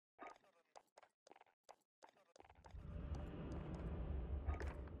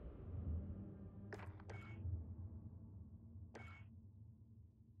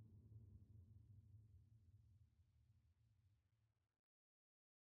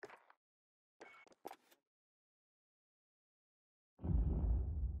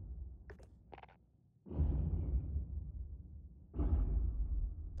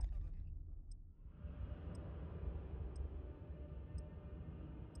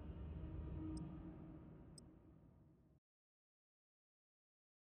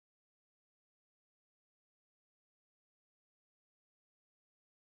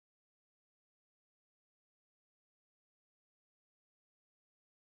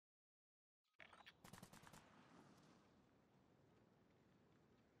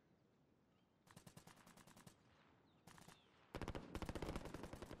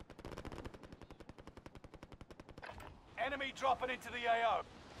Enemy dropping into the AO.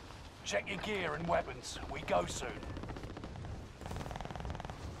 Check your gear and weapons. We go soon.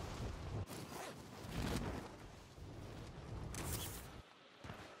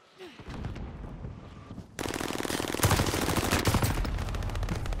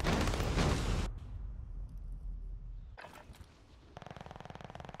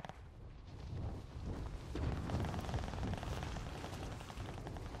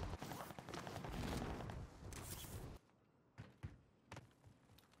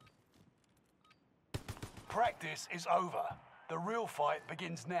 Practice is over. The real fight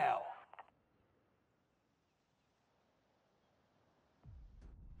begins now.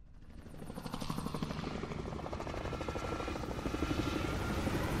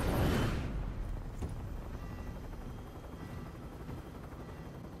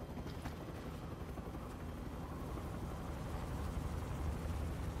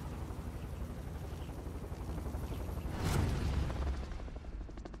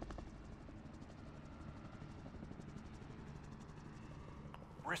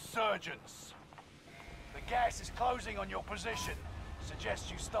 Resurgence. The gas is closing on your position.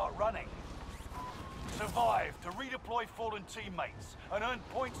 Suggest you start running. Survive to redeploy fallen teammates and earn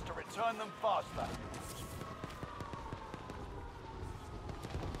points to return them faster.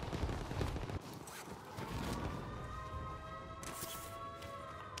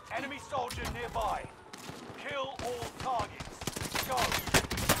 Enemy soldier nearby. Kill all targets. Go.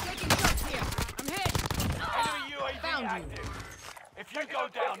 Taking shots here. I'm hit. Enemy UAV Found you. active. If you go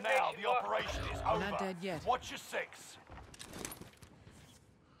down now, the operation is over. Not dead yet. Watch your six.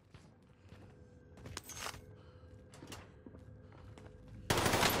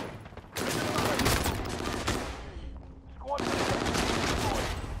 Squad deployed.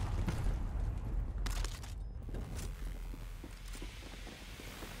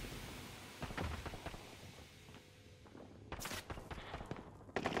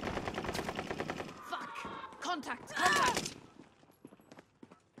 Fuck. Contact. Contact.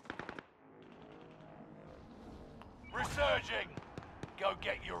 Resurging. Go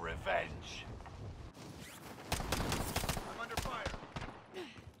get your revenge. I'm under fire.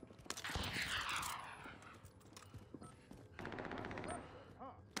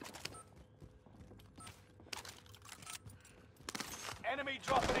 Enemy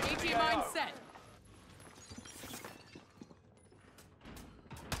dropping into the AT mine AO. set.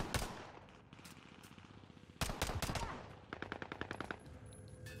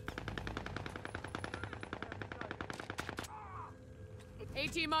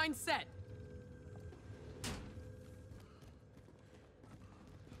 AT mine set.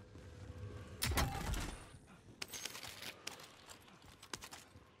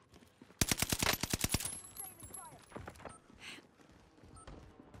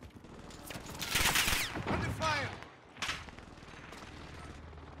 Under fire.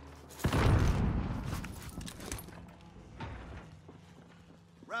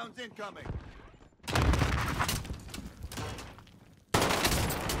 Rounds incoming.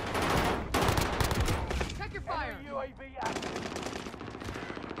 Check your fire. Enemy UAV active.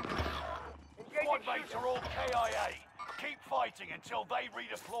 Squad mates are all KIA. Keep fighting until they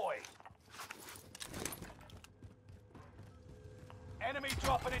redeploy. Enemy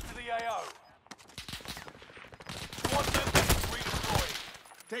dropping into the AO. Squad members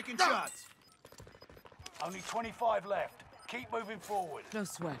redeployed. Taking shots. Only 25 left. Keep moving forward. No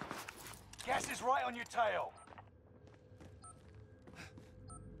sweat. Gas is right on your tail.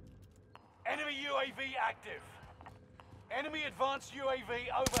 Enemy UAV active. Enemy advanced UAV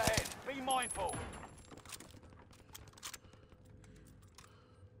overhead. Be mindful.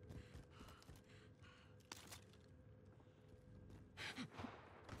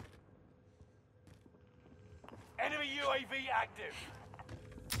 Enemy UAV active.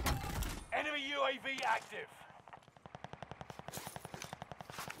 Enemy UAV active.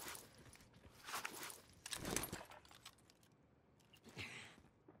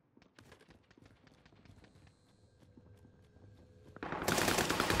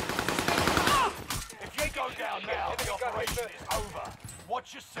 If you go down now, the operation is over.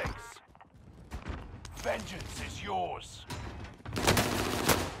 Watch your six. Vengeance is yours.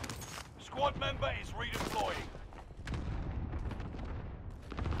 Squad member is redeploying.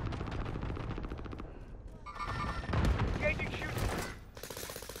 Engaging shooting.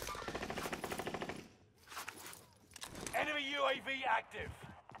 Enemy UAV active.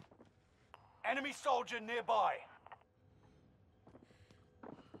 Enemy soldier nearby.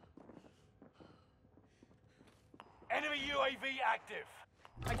 Enemy UAV active.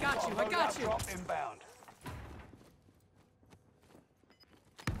 I got you. I got you. Drop inbound.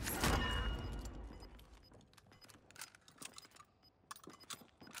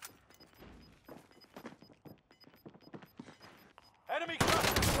 Enemy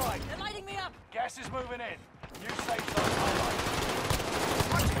cluster strike. They're lighting me up! Gas is moving in. New safe zone highlighted.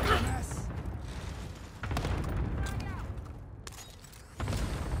 Watch it, dumbass!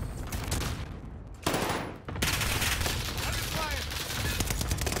 Under fire!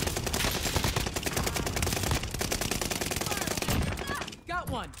 Got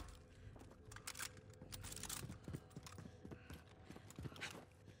one!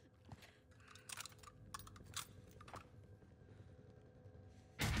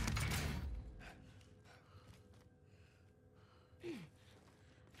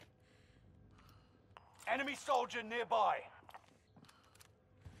 Enemy soldier nearby.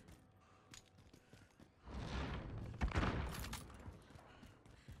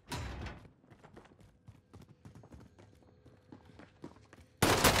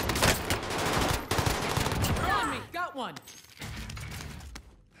 They're on me! Got one!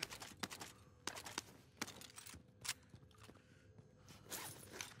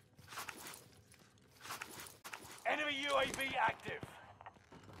 Enemy UAV active.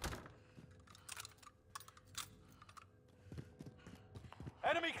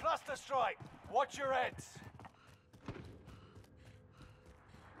 Enemy cluster strike. Watch your heads.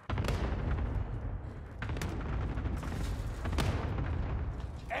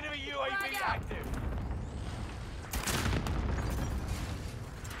 Enemy UAV active.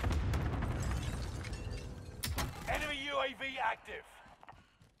 Enemy UAV active.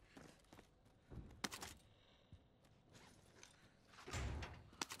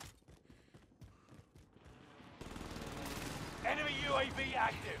 Enemy UAV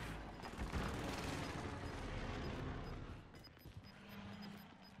active.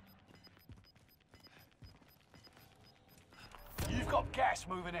 You've got gas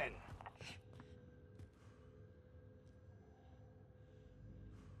moving in.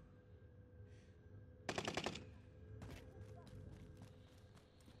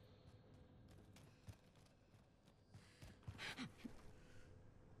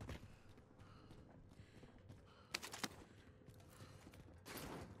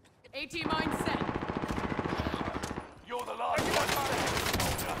 AT mine set. You're the last one standing,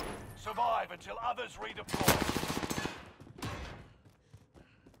 soldier. Survive until others redeploy.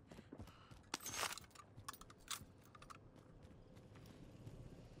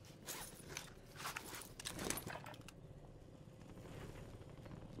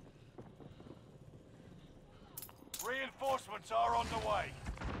 Reinforcements are on the way.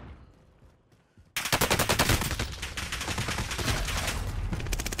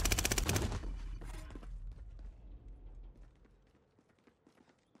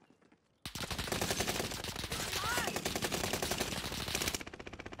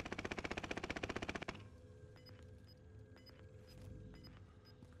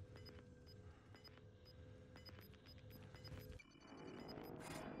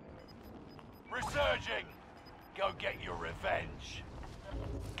 Resurging! Go get your revenge.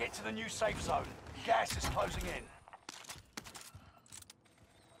 Get to the new safe zone. Gas is closing in.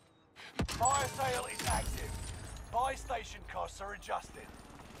 Fire sale is active. Buy station costs are adjusted.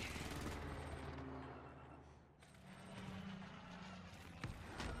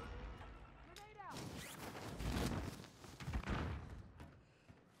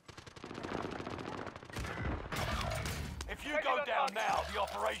 If you go down now, the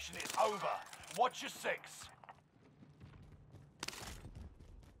operation is over. Watch your six.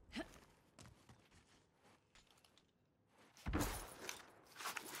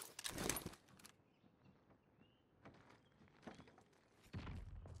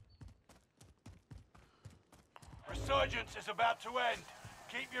 Resurgence is about to end.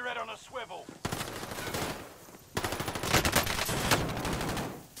 Keep your head on a swivel.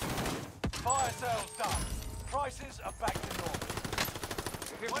 Fire sales done. Prices are back to normal.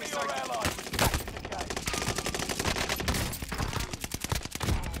 One of your allies is back in the game.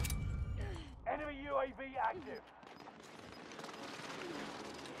 Enemy UAV active.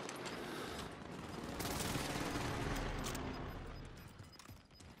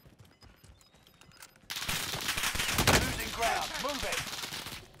 Losing ground. Move it.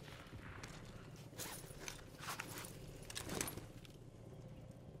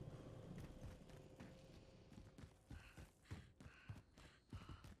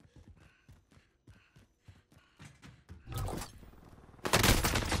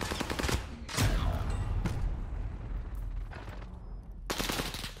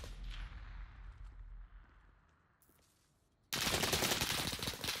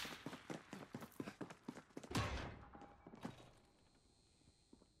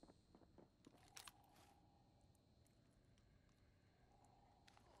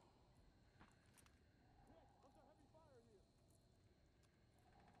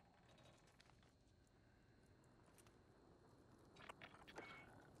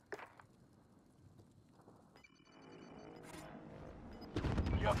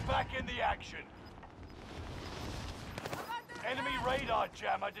 are back in the action. Enemy radar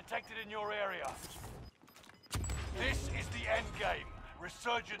jammer detected in your area. This is the end game.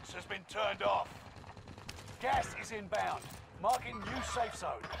 Resurgence has been turned off. Gas is inbound. Marking new safe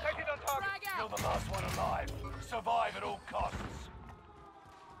zone. Take it on target. Frag You're out! the last one alive. Survive at all costs.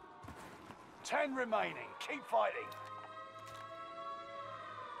 10 remaining. Keep fighting.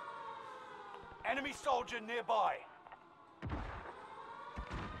 Enemy soldier nearby.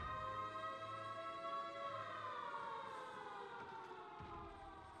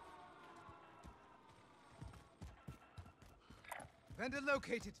 Vendor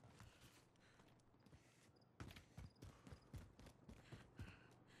located.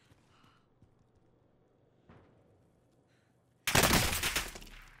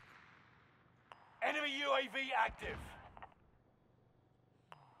 Enemy UAV active.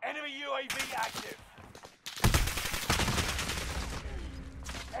 Enemy UAV active.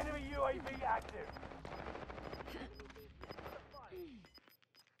 Enemy UAV active.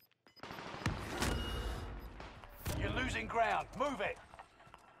 You're losing ground. Move it.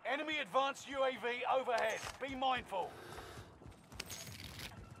 Enemy advanced UAV overhead. Be mindful.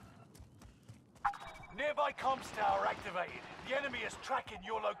 Nearby comms tower activated. The enemy is tracking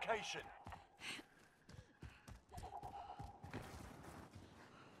your location.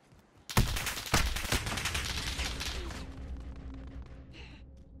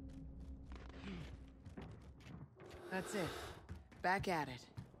 That's it. Back at it.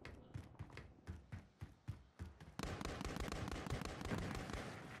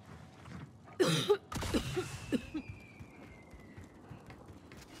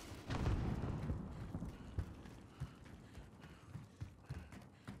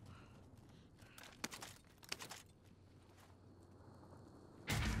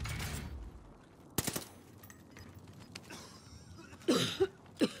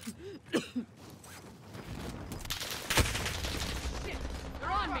 They're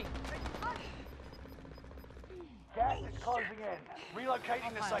on me! Gas is closing in.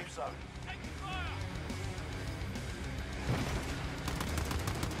 Relocating the safe zone.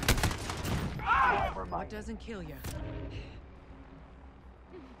 What doesn't kill you?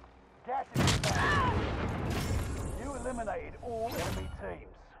 Gas is inbound. You eliminated all enemy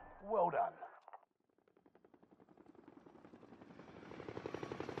teams. Well done.